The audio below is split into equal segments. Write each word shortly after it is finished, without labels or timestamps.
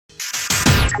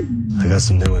I got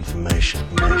some new information.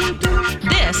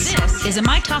 This is a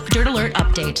My Talk Dirt Alert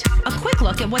update. A quick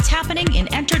look at what's happening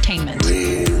in entertainment.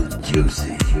 Real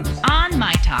juicy. On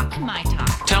My Talk.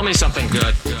 Tell me something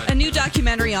good. A new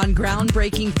documentary on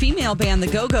groundbreaking female band The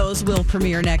Go-Go's will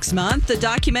premiere next month. The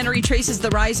documentary traces the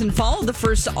rise and fall of the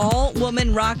first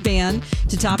all-woman rock band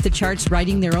to top the charts,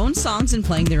 writing their own songs and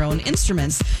playing their own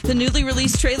instruments. The newly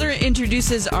released trailer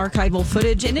introduces archival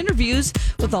footage and interviews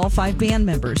with all 5 band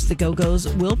members. The Go-Go's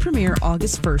will premiere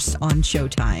August 1st on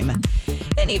Showtime.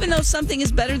 And even though something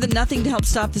is better than nothing to help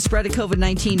stop the spread of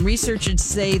COVID-19, researchers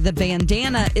say the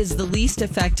bandana is the least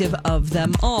effective of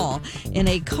them all. In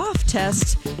a cough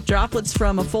test, droplets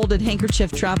from a folded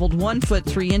handkerchief traveled 1 foot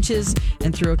 3 inches,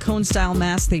 and through a cone-style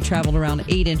mask, they traveled around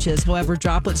 8 inches. However,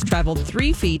 droplets traveled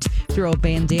 3 feet through a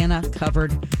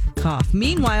bandana-covered cough.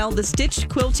 Meanwhile, the stitched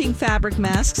quilting fabric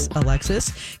masks,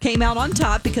 Alexis, came out on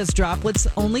top because droplets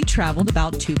only traveled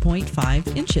about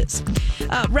 2.5 inches.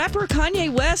 Rapper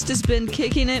Kanye West has been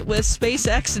kicking it with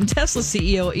SpaceX and Tesla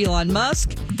CEO Elon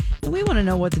Musk. And we want to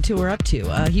know what the two are up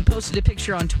to. He posted a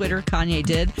picture on Twitter, Kanye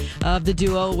did, of the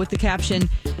duo with the caption,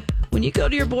 "When you go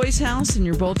to your boy's house and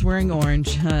you're both wearing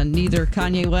orange." Neither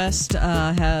Kanye West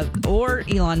or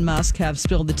Elon Musk have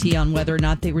spilled the tea on whether or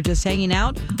not they were just hanging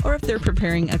out or if they're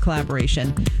preparing a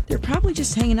collaboration. They're probably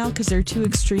just hanging out because they're two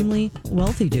extremely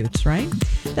wealthy dudes, right?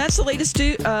 That's the latest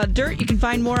dirt. You can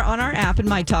find more on our app at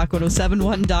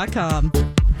mytalk1071.com.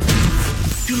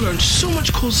 You learned so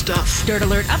much cool stuff. Dirt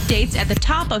Alert updates at the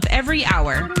top of every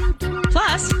hour.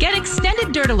 Plus, get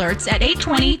extended Dirt Alerts at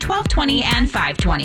 8:20, 12:20, and 5:20.